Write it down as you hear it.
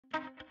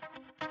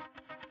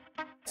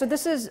So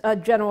this is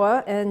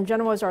Genoa, and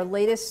Genoa is our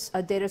latest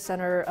data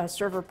center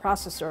server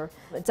processor.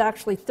 It's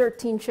actually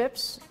 13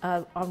 chips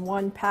on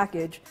one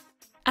package.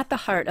 At the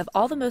heart of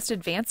all the most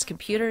advanced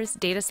computers,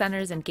 data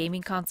centers, and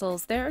gaming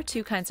consoles, there are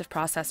two kinds of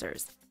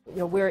processors.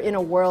 We're in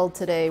a world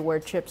today where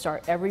chips are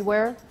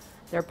everywhere.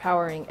 They're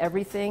powering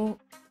everything.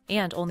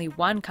 And only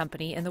one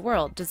company in the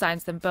world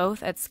designs them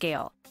both at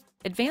scale.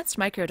 Advanced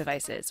Micro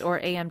Devices, or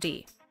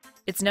AMD.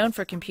 It's known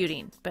for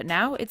computing, but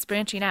now it's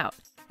branching out.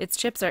 Its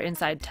chips are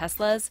inside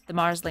Teslas, the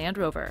Mars Land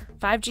Rover,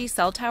 5G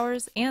cell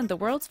towers, and the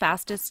world's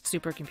fastest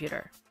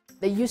supercomputer.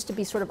 They used to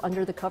be sort of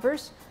under the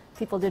covers.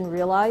 People didn't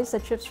realize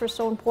that chips were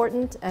so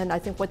important, and I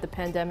think what the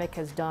pandemic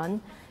has done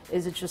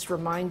is it just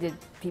reminded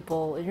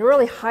people, and it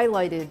really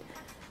highlighted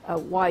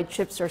why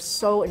chips are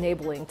so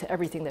enabling to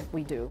everything that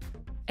we do.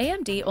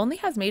 AMD only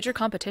has major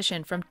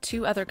competition from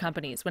two other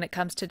companies when it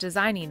comes to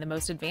designing the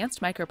most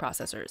advanced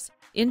microprocessors: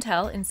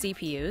 Intel in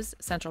CPUs,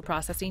 central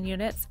processing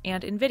units,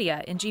 and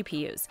NVIDIA in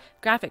GPUs,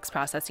 graphics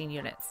processing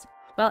units.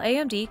 While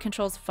AMD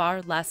controls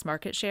far less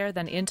market share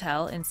than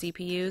Intel in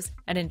CPUs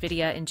and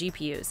NVIDIA in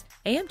GPUs,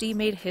 AMD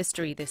made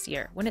history this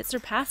year when it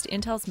surpassed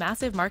Intel's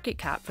massive market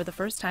cap for the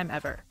first time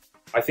ever.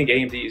 I think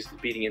AMD is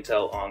beating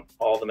Intel on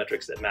all the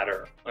metrics that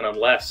matter, and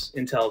unless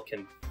Intel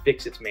can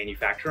fix its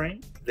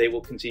manufacturing, they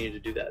will continue to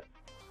do that.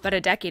 But a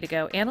decade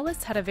ago,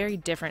 analysts had a very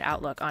different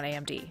outlook on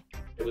AMD.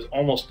 It was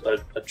almost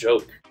a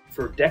joke.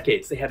 For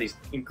decades, they had these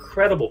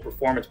incredible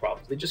performance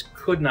problems. They just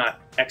could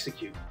not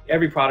execute.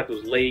 Every product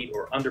was late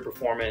or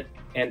underperformant,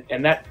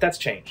 and that's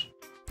changed.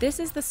 This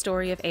is the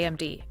story of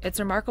AMD, its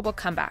remarkable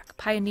comeback,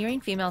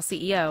 pioneering female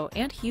CEO,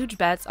 and huge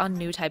bets on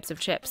new types of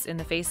chips in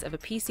the face of a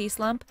PC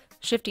slump,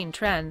 shifting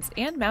trends,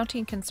 and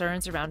mounting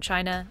concerns around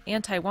China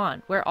and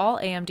Taiwan, where all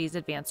AMD's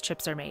advanced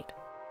chips are made.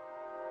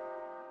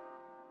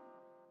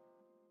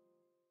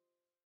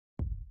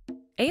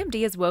 AMD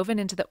is woven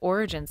into the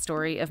origin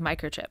story of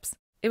microchips.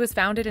 It was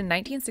founded in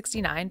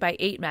 1969 by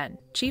 8 men,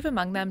 chief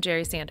among them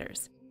Jerry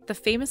Sanders. The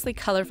famously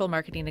colorful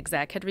marketing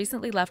exec had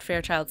recently left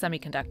Fairchild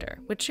Semiconductor,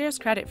 which shares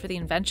credit for the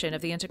invention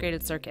of the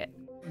integrated circuit.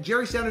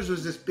 Jerry Sanders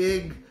was this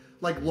big,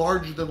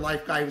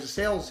 larger-than-life guy. He was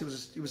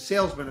a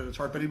salesman at his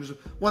heart, but he was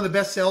one of the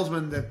best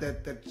salesmen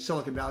that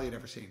Silicon Valley had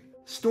ever seen.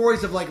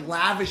 Stories of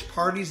lavish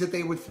parties that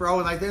they would throw,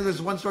 and I think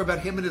there's one story about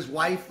him and his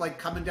wife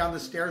coming down the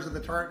stairs at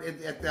the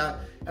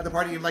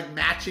party and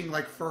matching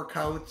fur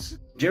coats.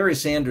 Jerry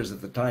Sanders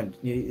at the time,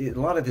 a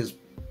lot of his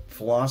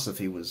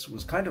philosophy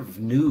was kind of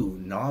new,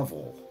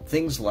 novel.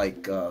 Things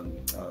like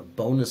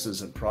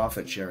bonuses and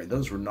profit sharing,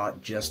 those were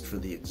not just for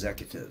the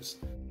executives.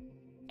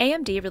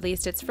 AMD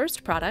released its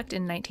first product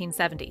in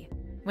 1970,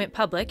 went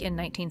public in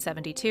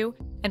 1972,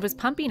 and was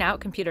pumping out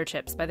computer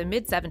chips by the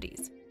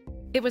mid-70s.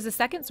 It was a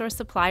second-source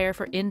supplier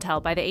for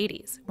Intel by the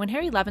 80s, when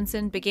Harry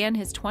Levinson began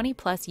his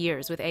 20-plus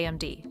years with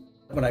AMD.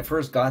 When I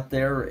first got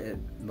there,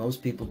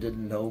 most people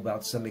didn't know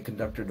about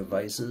semiconductor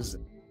devices.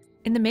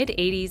 In the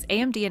mid-80s,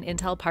 AMD and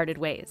Intel parted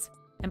ways,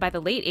 and by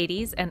the late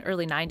 80s and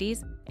early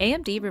 90s,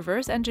 AMD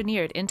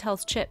reverse-engineered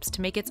Intel's chips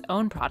to make its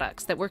own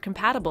products that were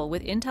compatible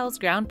with Intel's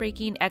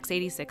groundbreaking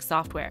x86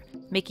 software,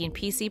 making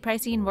PC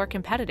pricing more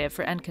competitive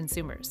for end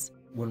consumers.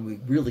 When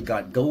we really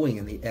got going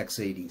in the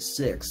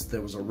x86,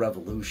 there was a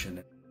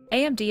revolution.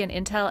 AMD and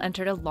Intel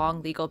entered a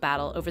long legal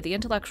battle over the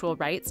intellectual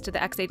rights to the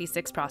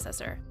x86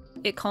 processor.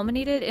 It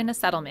culminated in a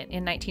settlement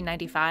in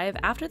 1995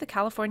 after the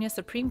California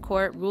Supreme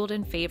Court ruled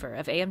in favor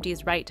of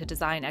AMD's right to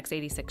design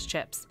x86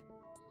 chips.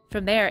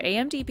 From there,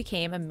 AMD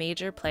became a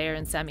major player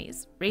in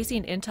semis,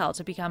 racing Intel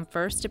to become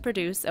first to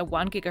produce a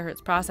 1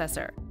 GHz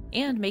processor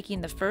and making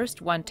the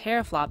first 1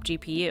 teraflop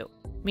GPU,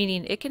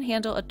 meaning it can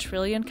handle 1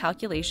 trillion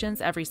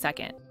calculations every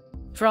second.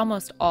 For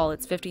almost all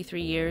its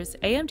 53 years,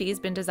 AMD's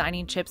been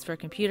designing chips for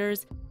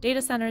computers,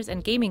 data centers,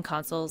 and gaming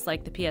consoles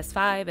like the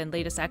PS5 and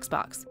latest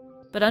Xbox.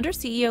 But under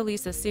CEO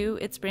Lisa Su,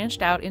 it's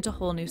branched out into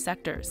whole new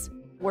sectors.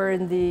 We're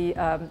in the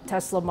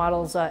Tesla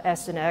models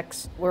S and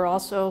X. We're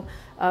also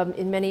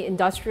in many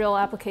industrial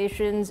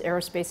applications,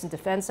 aerospace and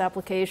defense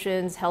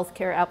applications,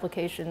 healthcare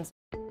applications.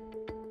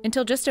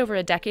 Until just over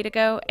a decade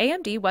ago,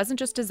 AMD wasn't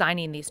just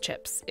designing these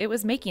chips, it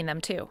was making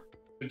them too.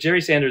 Jerry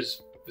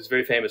Sanders was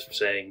very famous for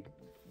saying,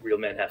 "Real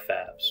men have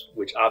fabs,"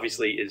 which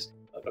obviously is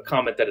a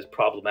comment that is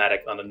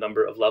problematic on a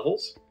number of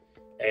levels,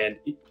 and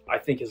I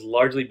think has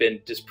largely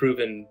been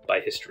disproven by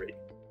history.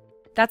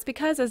 That's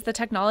because as the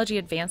technology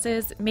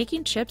advances,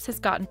 making chips has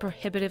gotten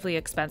prohibitively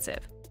expensive.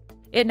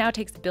 It now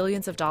takes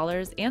billions of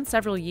dollars and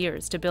several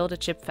years to build a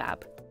chip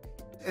fab.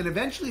 And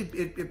eventually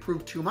it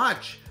proved too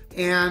much.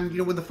 And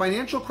when the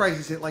financial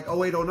crisis hit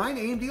 08, 09,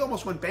 AMD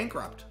almost went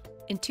bankrupt.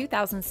 In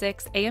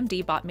 2006,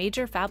 AMD bought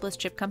major fabless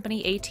chip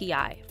company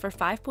ATI for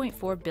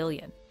 $5.4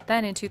 billion.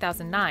 Then in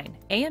 2009,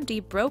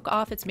 AMD broke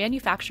off its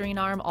manufacturing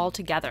arm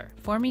altogether,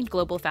 forming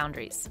Global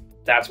Foundries.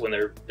 That's when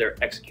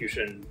their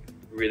execution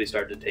really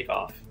started to take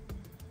off,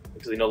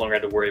 because they no longer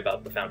had to worry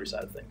about the foundry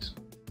side of things.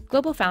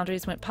 Global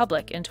Foundries went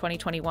public in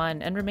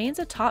 2021 and remains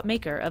a top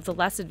maker of the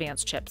less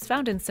advanced chips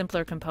found in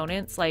simpler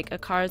components like a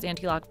car's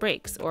anti-lock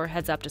brakes or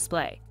heads-up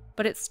display.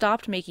 But it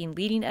stopped making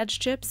leading-edge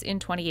chips in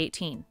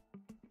 2018.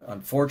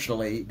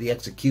 Unfortunately, the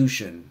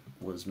execution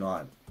was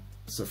not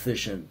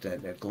sufficient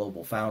at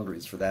global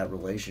foundries for that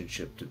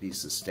relationship to be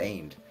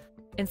sustained.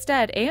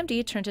 Instead,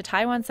 AMD turned to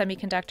Taiwan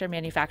Semiconductor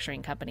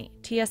Manufacturing Company,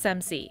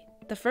 TSMC,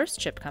 the first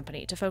chip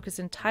company to focus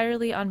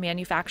entirely on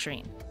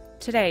manufacturing.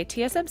 Today,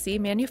 TSMC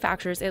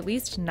manufactures at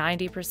least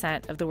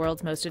 90% of the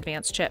world's most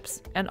advanced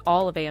chips, and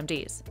all of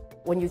AMD's.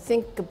 When you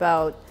think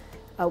about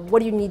what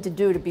do you need to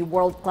do to be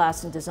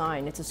world-class in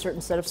design, it's a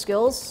certain set of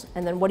skills,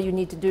 and then what do you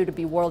need to do to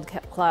be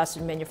world-class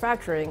in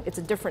manufacturing, it's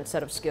a different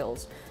set of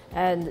skills.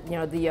 And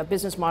the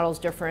business model is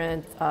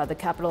different, the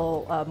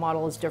capital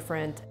model is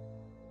different.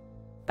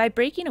 By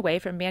breaking away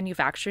from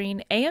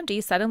manufacturing,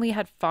 AMD suddenly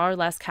had far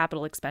less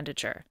capital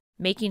expenditure.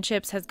 Making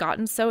chips has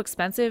gotten so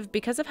expensive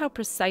because of how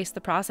precise the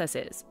process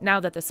is, now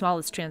that the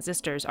smallest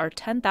transistors are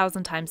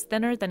 10,000 times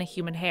thinner than a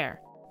human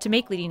hair. To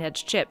make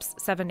leading-edge chips,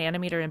 7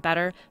 nanometer and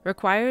better,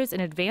 requires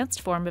an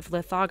advanced form of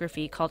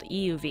lithography called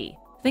EUV.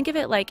 Think of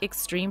it like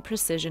extreme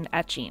precision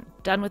etching,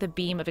 done with a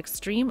beam of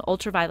extreme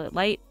ultraviolet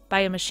light by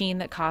a machine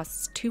that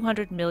costs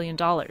 $200 million,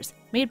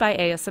 made by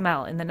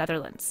ASML in the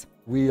Netherlands.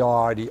 We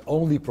are the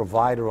only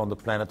provider on the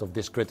planet of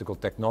this critical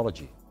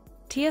technology.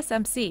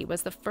 TSMC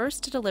was the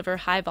first to deliver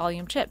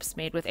high-volume chips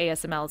made with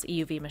ASML's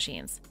EUV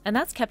machines, and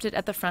that's kept it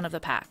at the front of the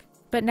pack.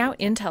 But now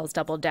Intel's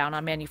doubled down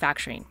on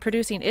manufacturing,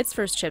 producing its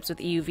first chips with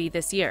EUV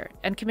this year,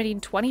 and committing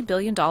 $20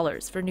 billion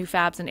for new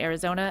fabs in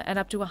Arizona and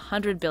up to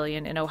 $100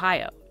 billion in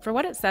Ohio, for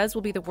what it says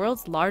will be the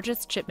world's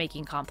largest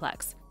chip-making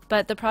complex.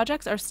 But the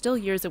projects are still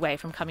years away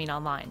from coming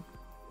online.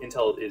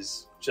 Intel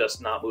is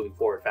just not moving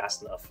forward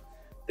fast enough.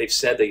 They've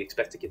said they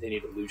expect to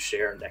continue to lose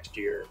share next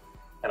year,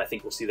 and I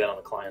think we'll see that on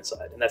the client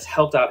side. And that's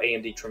helped out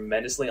AMD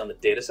tremendously on the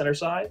data center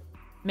side.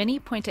 Many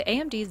point to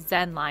AMD's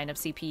Zen line of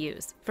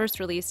CPUs, first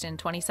released in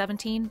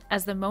 2017,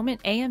 as the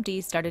moment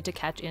AMD started to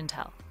catch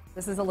Intel.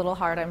 This is a little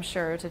hard, I'm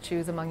sure, to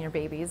choose among your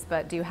babies,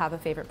 but do you have a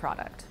favorite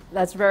product?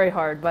 That's very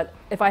hard, but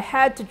if I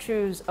had to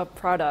choose a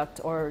product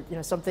or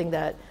something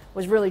that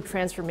was really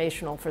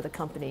transformational for the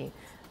company,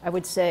 I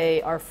would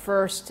say our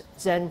first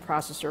Zen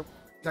processor.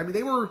 I mean,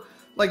 they were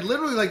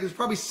literally it was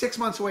probably 6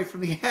 months away from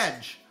the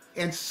edge,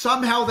 and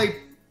somehow they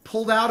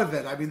pulled out of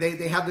it. I mean,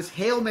 they have this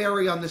Hail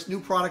Mary on this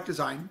new product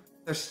design.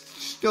 They're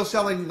still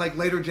selling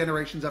later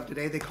generations of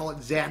today. They call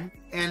it Zen,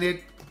 and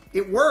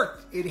it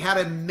worked. It had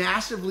a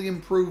massively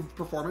improved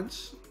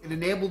performance. It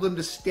enabled them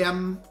to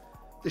stem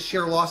the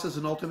share losses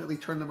and ultimately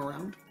turn them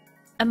around.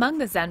 Among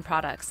the Zen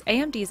products,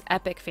 AMD's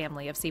EPYC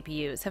family of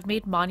CPUs have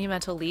made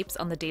monumental leaps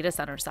on the data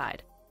center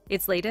side.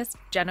 Its latest,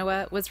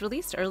 Genoa, was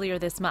released earlier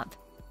this month.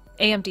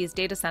 AMD's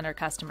data center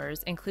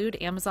customers include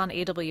Amazon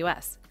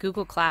AWS,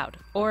 Google Cloud,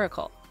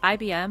 Oracle,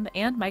 IBM,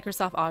 and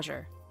Microsoft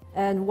Azure.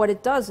 And what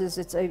it does is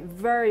it's a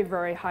very,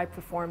 very high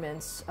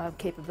performance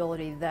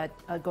capability that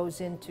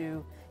goes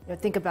into,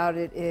 think about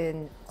it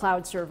in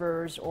cloud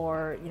servers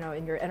or,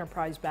 in your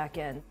enterprise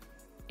backend.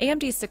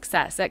 AMD's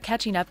success at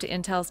catching up to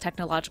Intel's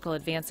technological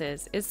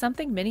advances is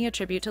something many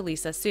attribute to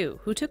Lisa Su,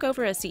 who took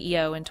over as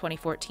CEO in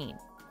 2014.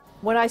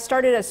 When I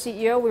started as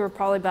CEO, we were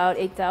probably about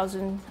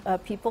 8,000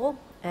 people,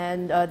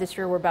 and this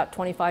year we're about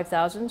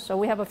 25,000, so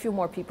we have a few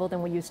more people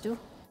than we used to.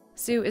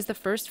 Su is the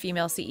first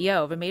female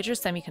CEO of a major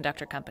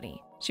semiconductor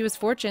company. She was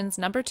Fortune's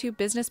 #2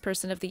 Business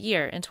Person of the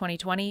Year in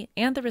 2020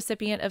 and the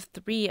recipient of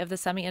 3 of the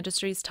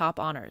semi-industry's top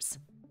honors.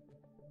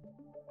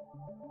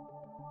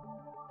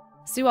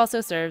 Su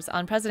also serves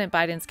on President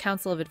Biden's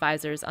Council of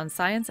Advisors on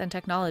Science and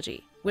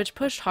Technology, which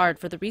pushed hard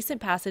for the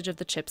recent passage of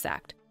the CHIPS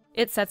Act.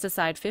 It sets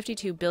aside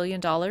 $52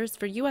 billion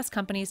for U.S.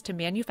 companies to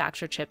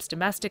manufacture chips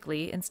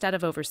domestically instead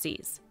of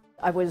overseas.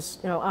 I was,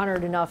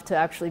 honored enough to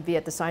actually be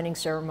at the signing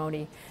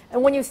ceremony.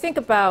 And when you think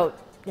about,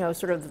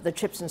 sort of the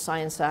CHIPS and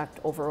Science Act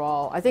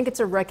overall, I think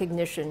it's a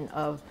recognition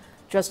of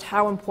just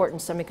how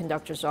important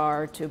semiconductors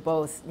are to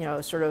both,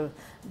 sort of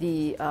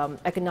the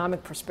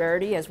economic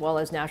prosperity as well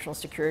as national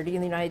security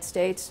in the United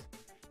States.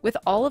 With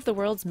all of the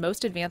world's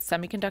most advanced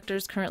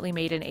semiconductors currently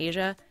made in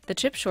Asia, the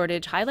chip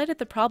shortage highlighted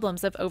the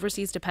problems of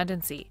overseas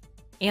dependency.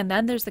 And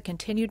then there's the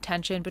continued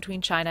tension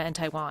between China and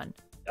Taiwan.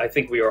 I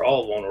think we are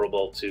all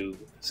vulnerable to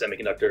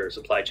semiconductor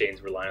supply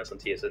chains reliance on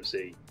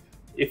TSMC.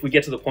 If we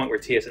get to the point where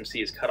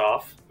TSMC is cut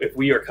off, if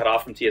we are cut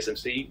off from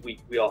TSMC,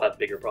 we all have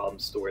bigger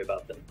problems to worry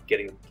about than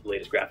getting the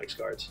latest graphics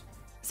cards.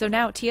 So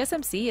now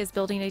TSMC is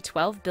building a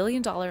 $12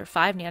 billion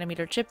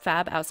 5-nanometer chip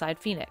fab outside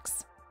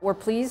Phoenix. We're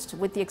pleased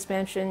with the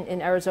expansion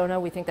in Arizona.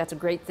 We think that's a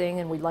great thing,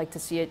 and we'd like to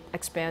see it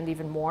expand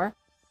even more.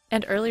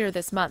 And earlier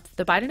this month,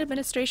 the Biden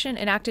administration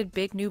enacted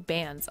big new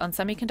bans on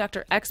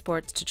semiconductor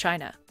exports to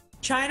China.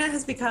 China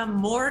has become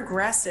more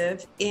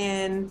aggressive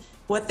in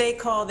what they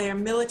call their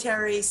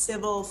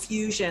military-civil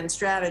fusion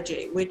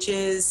strategy, which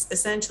is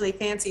essentially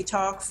fancy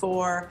talk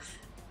for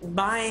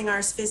buying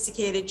our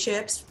sophisticated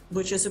chips,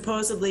 which are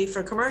supposedly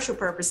for commercial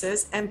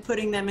purposes, and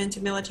putting them into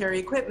military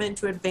equipment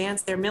to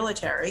advance their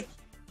military.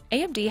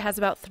 AMD has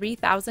about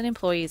 3,000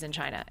 employees in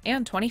China,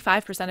 and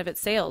 25% of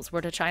its sales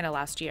were to China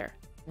last year.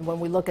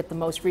 When we look at the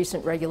most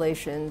recent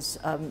regulations,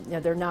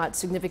 they're not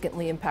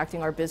significantly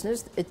impacting our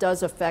business. It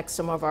does affect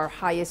some of our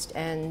highest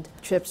end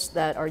chips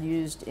that are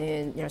used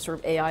in sort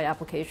of AI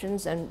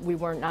applications, and we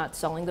were not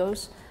selling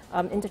those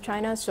into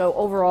China. So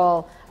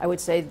overall, I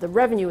would say the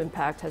revenue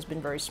impact has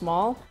been very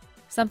small.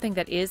 Something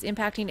that is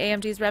impacting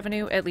AMD's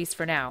revenue, at least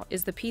for now,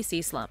 is the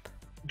PC slump.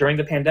 During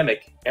the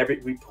pandemic,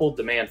 we pulled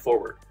demand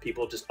forward.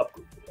 People just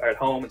are at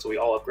home, and so we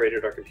all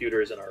upgraded our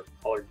computers and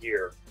all our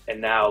gear. And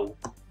now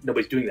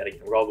nobody's doing that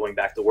again. We're all going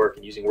back to work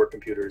and using work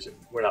computers, and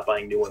we're not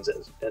buying new ones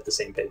at the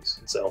same pace.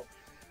 And so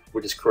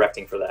we're just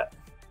correcting for that.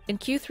 In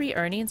Q3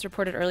 earnings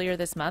reported earlier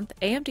this month,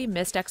 AMD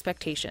missed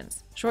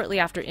expectations, shortly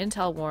after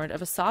Intel warned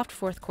of a soft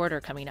fourth quarter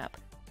coming up.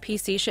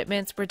 PC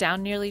shipments were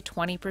down nearly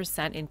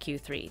 20% in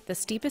Q3, the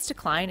steepest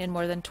decline in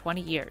more than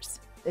 20 years.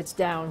 It's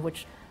down,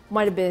 which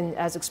might have been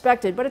as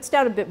expected, but it's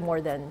down a bit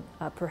more than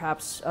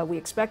perhaps we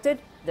expected.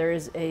 There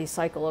is a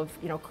cycle of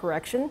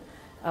correction,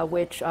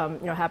 which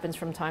happens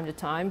from time to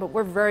time, but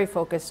we're very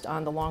focused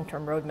on the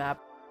long-term roadmap.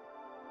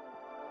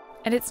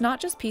 And it's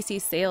not just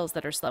PC sales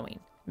that are slowing.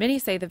 Many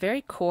say the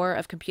very core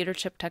of computer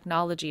chip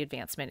technology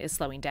advancement is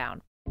slowing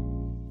down.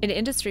 An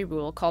industry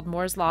rule called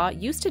Moore's Law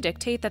used to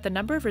dictate that the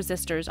number of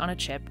resistors on a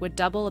chip would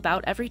double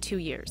about every 2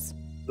 years.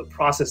 The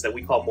process that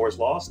we call Moore's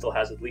Law still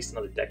has at least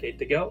another decade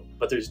to go,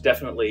 but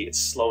it's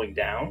slowing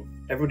down.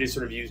 Everybody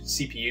sort of used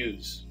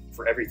CPUs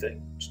for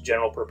everything,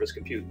 general purpose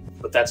compute,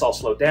 but that's all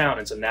slowed down,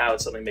 and so now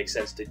it suddenly makes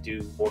sense to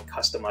do more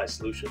customized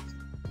solutions.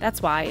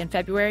 That's why, in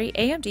February,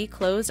 AMD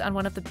closed on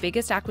one of the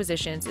biggest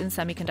acquisitions in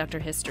semiconductor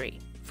history,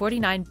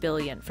 $49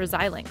 billion for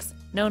Xilinx,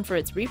 known for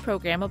its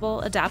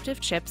reprogrammable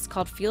adaptive chips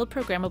called Field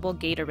Programmable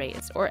Gate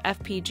Arrays, or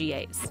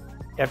FPGAs.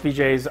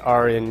 FPGAs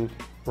are in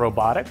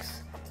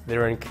robotics.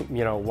 They're in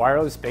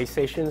wireless base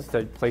stations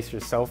to place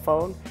your cell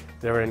phone.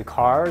 They're in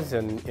cars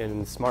and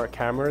in smart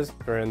cameras.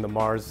 They're in the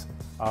Mars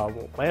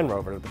Land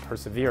Rover, the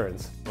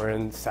Perseverance. We're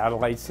in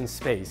satellites in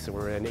space.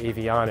 We're in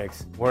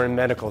avionics. We're in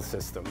medical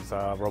systems,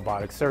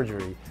 robotic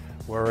surgery.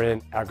 We're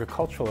in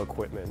agricultural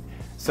equipment.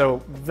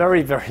 So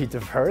very, very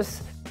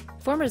diverse.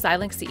 Former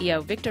Xilinx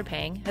CEO Victor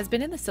Peng has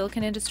been in the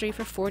silicon industry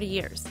for 40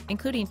 years,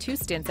 including 2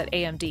 stints at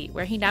AMD,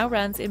 where he now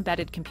runs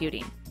embedded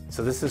computing.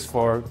 So this is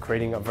for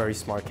creating a very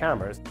smart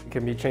camera. It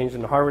can be changed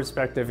in the hardware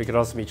perspective. It could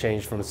also be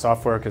changed from the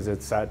software because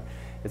it's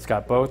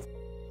got both.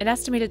 An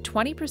estimated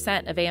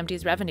 20% of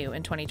AMD's revenue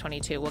in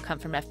 2022 will come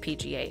from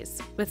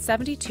FPGAs, with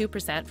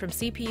 72% from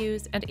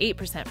CPUs and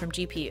 8% from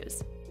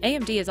GPUs.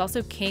 AMD is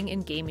also king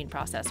in gaming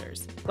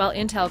processors. While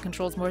Intel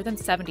controls more than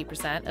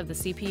 70% of the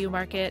CPU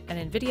market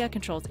and NVIDIA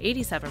controls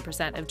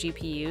 87% of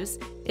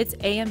GPUs, it's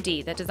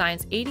AMD that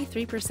designs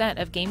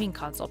 83% of gaming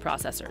console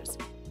processors.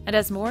 And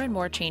as more and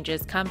more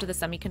changes come to the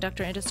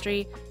semiconductor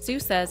industry, Sue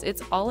says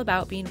it's all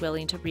about being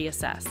willing to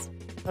reassess.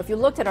 If you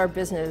looked at our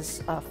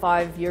business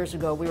 5 years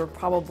ago, we were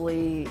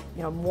probably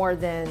more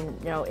than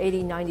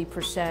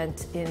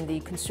 80–90% in the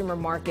consumer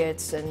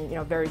markets and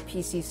very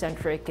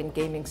PC-centric and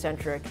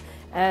gaming-centric.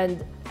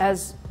 And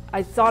as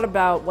I thought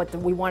about what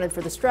we wanted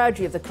for the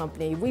strategy of the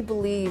company, we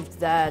believed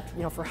that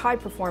for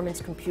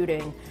high-performance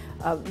computing,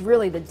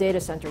 really the data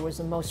center was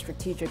the most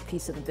strategic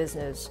piece of the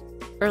business.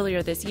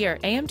 Earlier this year,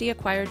 AMD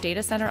acquired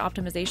data center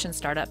optimization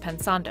startup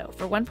Pensando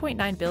for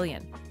 $1.9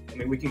 billion. I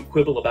mean, we can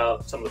quibble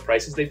about some of the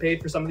prices they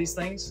paid for some of these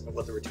things and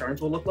what the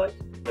returns will look like,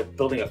 but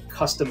building a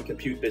custom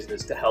compute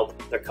business to help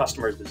their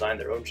customers design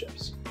their own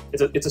chips.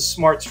 It's a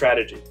smart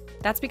strategy.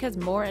 That's because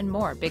more and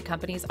more big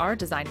companies are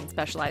designing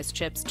specialized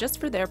chips just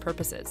for their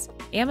purposes.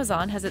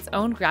 Amazon has its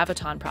own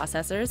Graviton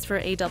processors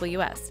for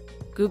AWS.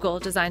 Google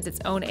designs its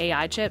own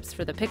AI chips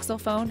for the Pixel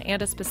phone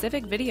and a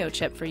specific video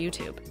chip for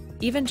YouTube.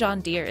 Even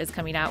John Deere is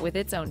coming out with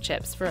its own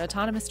chips for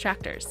autonomous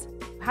tractors.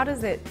 How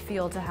does it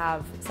feel to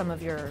have some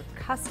of your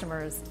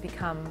customers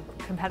become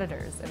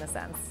competitors in a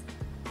sense?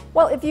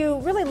 Well, if you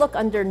really look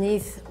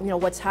underneath,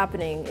 what's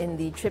happening in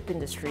the chip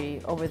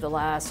industry over the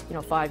last,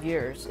 5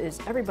 years, is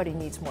everybody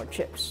needs more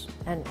chips.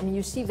 And I mean,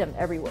 you see them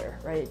everywhere,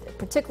 right?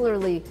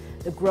 Particularly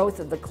the growth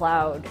of the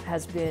cloud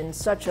has been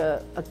such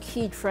a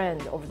key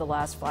trend over the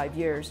last 5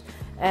 years.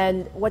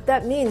 And what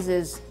that means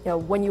is,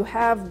 when you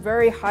have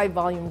very high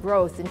volume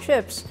growth in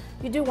chips,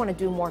 you do want to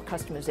do more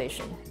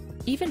customization.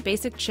 Even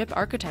basic chip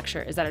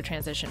architecture is at a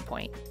transition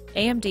point.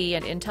 AMD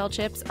and Intel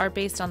chips are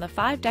based on the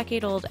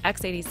 5-decade-old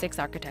x86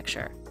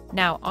 architecture.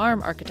 Now,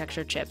 ARM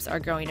architecture chips are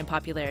growing in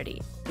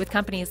popularity, with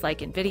companies like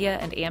NVIDIA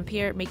and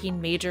Ampere making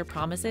major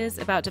promises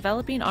about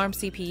developing ARM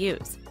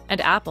CPUs,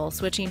 and Apple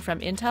switching from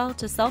Intel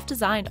to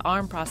self-designed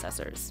ARM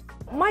processors.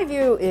 My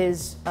view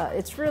is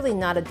it's really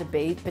not a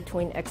debate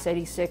between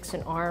x86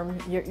 and ARM.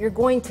 You're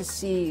going to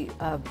see,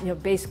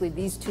 basically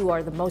these two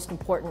are the most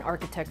important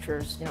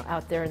architectures,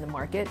 out there in the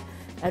market.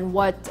 And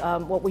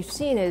what we've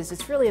seen is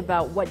it's really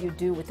about what you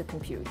do with the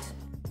compute.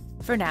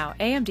 For now,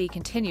 AMD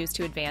continues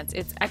to advance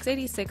its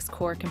x86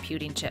 core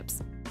computing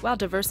chips, while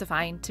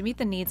diversifying to meet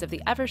the needs of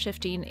the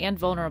ever-shifting and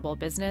vulnerable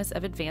business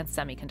of advanced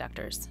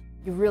semiconductors.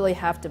 You really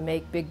have to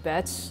make big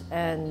bets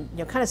and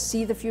kind of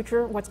see the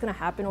future, what's going to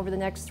happen over the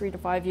next 3 to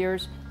 5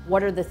 years,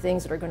 what are the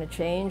things that are going to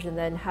change, and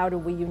then how do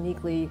we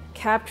uniquely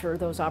capture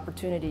those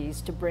opportunities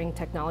to bring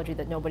technology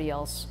that nobody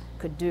else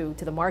could do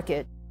to the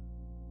market.